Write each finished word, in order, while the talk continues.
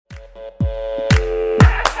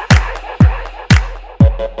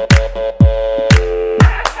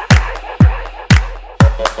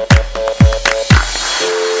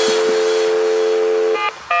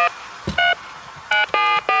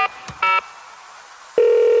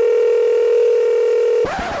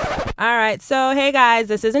All right, so hey guys,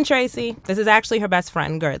 this isn't Tracy. This is actually her best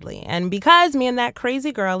friend, Girdley. And because me and that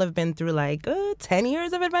crazy girl have been through 10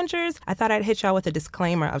 years of adventures, I thought I'd hit y'all with a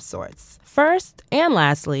disclaimer of sorts. First and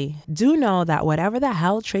lastly, do know that whatever the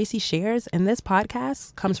hell Tracy shares in this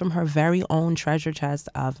podcast comes from her very own treasure chest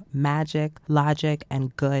of magic, logic,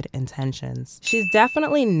 and good intentions. She's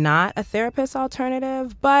definitely not a therapist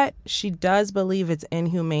alternative, but she does believe it's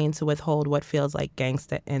inhumane to withhold what feels like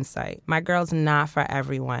gangsta insight. My girl's not for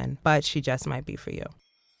everyone, but she just might be for you.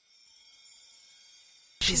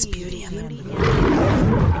 She's Beauty and the Beast.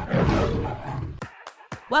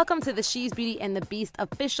 Welcome to the She's Beauty and the Beast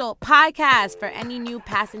official podcast for any new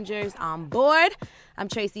passengers on board. I'm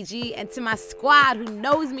Tracy G, and to my squad who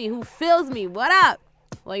knows me, who feels me, what up?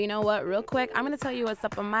 Well, you know what? Real quick, I'm going to tell you what's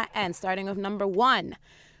up on my end, starting with number one.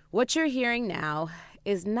 What you're hearing now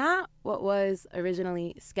is not what was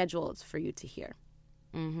originally scheduled for you to hear.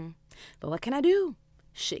 But what can I do?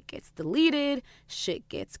 Shit gets deleted, shit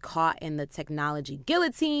gets caught in the technology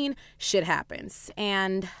guillotine, shit happens.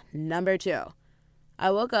 And number two, I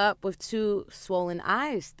woke up with 2 swollen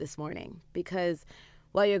eyes this morning because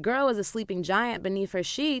while your girl was a sleeping giant beneath her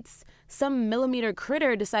sheets, some millimeter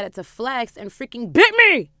critter decided to flex and freaking bit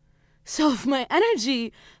me. So if my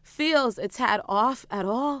energy feels a tad off at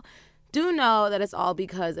all, do know that it's all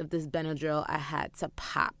because of this Benadryl I had to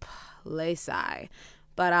pop. Lay sigh.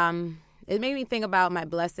 But it made me think about my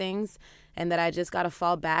blessings and that I just got to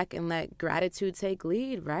fall back and let gratitude take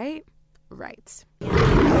lead, right? Right.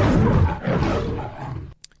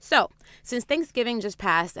 So, since Thanksgiving just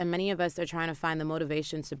passed and many of us are trying to find the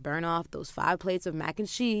motivation to burn off those 5 plates of mac and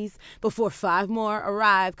cheese before 5 more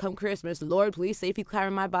arrive come Christmas, Lord, please safely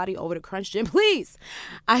carry my body over to Crunch Gym, please.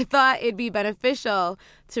 I thought it'd be beneficial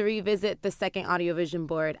to revisit the second audio vision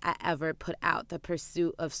board I ever put out, The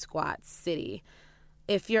Pursuit of Squat City.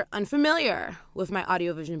 If you're unfamiliar with my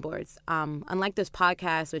audio vision boards, unlike this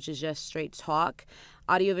podcast, which is just straight talk,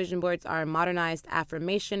 audio vision boards are modernized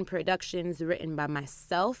affirmation productions written by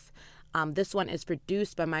myself. This one is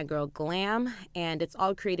produced by my girl Glam, and it's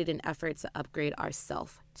all created in effort to upgrade our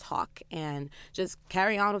self-talk and just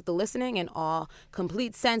carry on with the listening, and all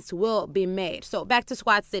complete sense will be made. So back to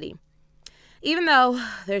Squat City. Even though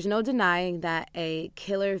there's no denying that a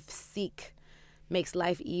killer physique makes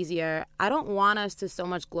life easier, I don't want us to so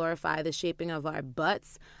much glorify the shaping of our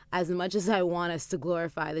butts as much as I want us to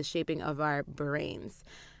glorify the shaping of our brains.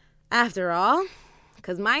 After all,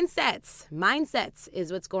 because mindsets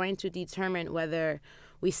is what's going to determine whether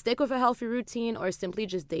we stick with a healthy routine or simply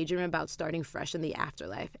just daydream about starting fresh in the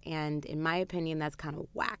afterlife. And in my opinion, that's kind of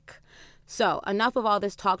whack. So enough of all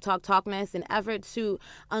this talkness in effort to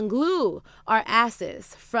unglue our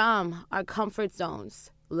asses from our comfort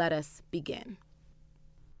zones. Let us begin.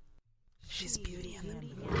 She's Beauty and the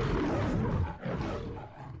Beast.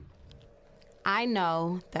 I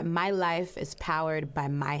know that my life is powered by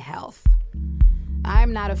my health.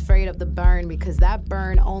 I'm not afraid of the burn because that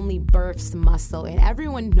burn only births muscle, and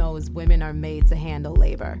everyone knows women are made to handle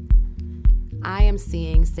labor. I am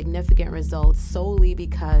seeing significant results solely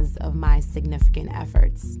because of my significant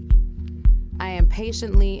efforts. I am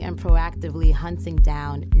patiently and proactively hunting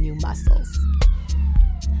down new muscles.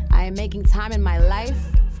 I am making time in my life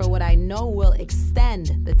for what I know will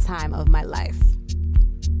extend the time of my life.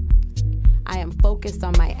 I am focused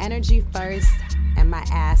on my energy first and my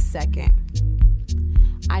ass second.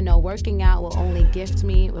 I know working out will only gift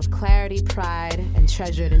me with clarity, pride, and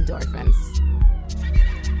treasured endorphins.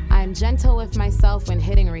 I am gentle with myself when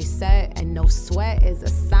hitting reset, and no sweat is a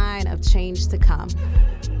sign of change to come.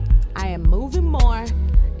 I am moving more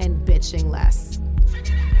and bitching less.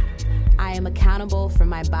 I am accountable for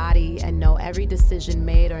my body and know every decision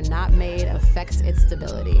made or not made affects its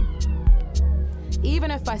stability.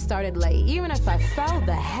 Even if I started late, even if I fell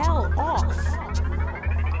the hell off,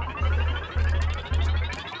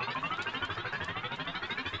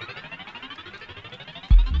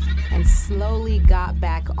 and slowly got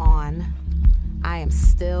back on, I am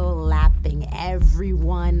still lapping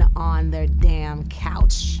everyone on their damn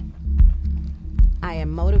couch. I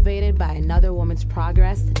am motivated by another woman's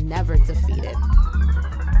progress, never defeated.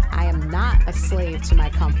 I am not a slave to my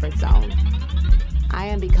comfort zone. I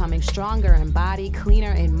am becoming stronger in body,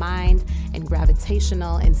 cleaner in mind, and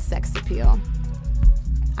gravitational in sex appeal.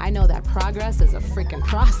 I know that progress is a freaking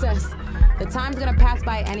process. The time's gonna pass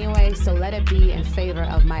by anyway, so let it be in favor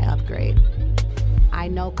of my upgrade. I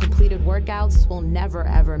know completed workouts will never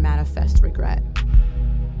ever manifest regret.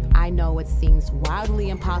 I know what seems wildly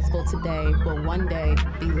impossible today will one day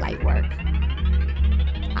be light work.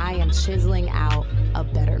 I am chiseling out a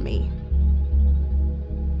better me.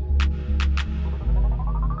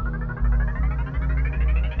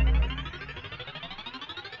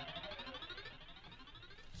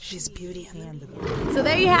 She's beauty and the beast. So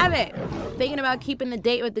there you have it. Thinking about keeping the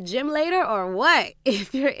date with the gym later or what?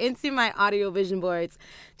 If you're into my audio vision boards,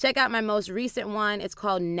 check out my most recent one. It's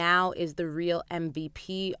called Now is the Real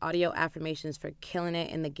MVP, Audio Affirmations for Killing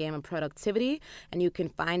It in the Game of Productivity. And you can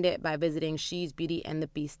find it by visiting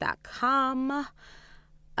she'sbeautyandthebeast.com. All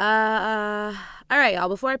right, y'all,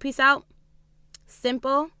 before I peace out,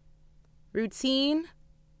 simple, routine,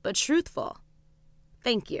 but truthful.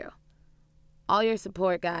 Thank you. All your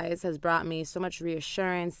support, guys, has brought me so much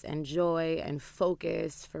reassurance and joy and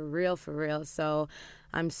focus, for real. So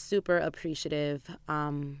I'm super appreciative.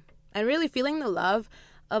 And really feeling the love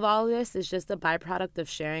of all of this is just a byproduct of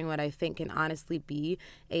sharing what I think can honestly be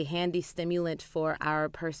a handy stimulant for our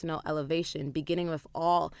personal elevation, beginning with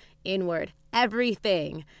all inward,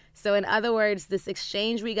 everything. So in other words, this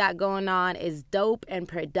exchange we got going on is dope and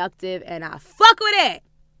productive, and I fuck with it.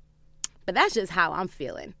 But that's just how I'm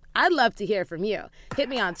feeling. I'd love to hear from you. Hit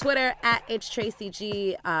me on Twitter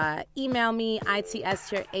 @It'sTracyG. Email me,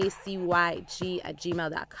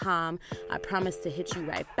 itstracyg@gmail.com. I promise to hit you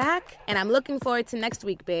right back. And I'm looking forward to next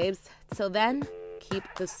week, babes. Till then, keep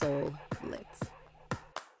the soul lit.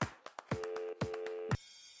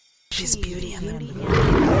 She's beauty and the beast.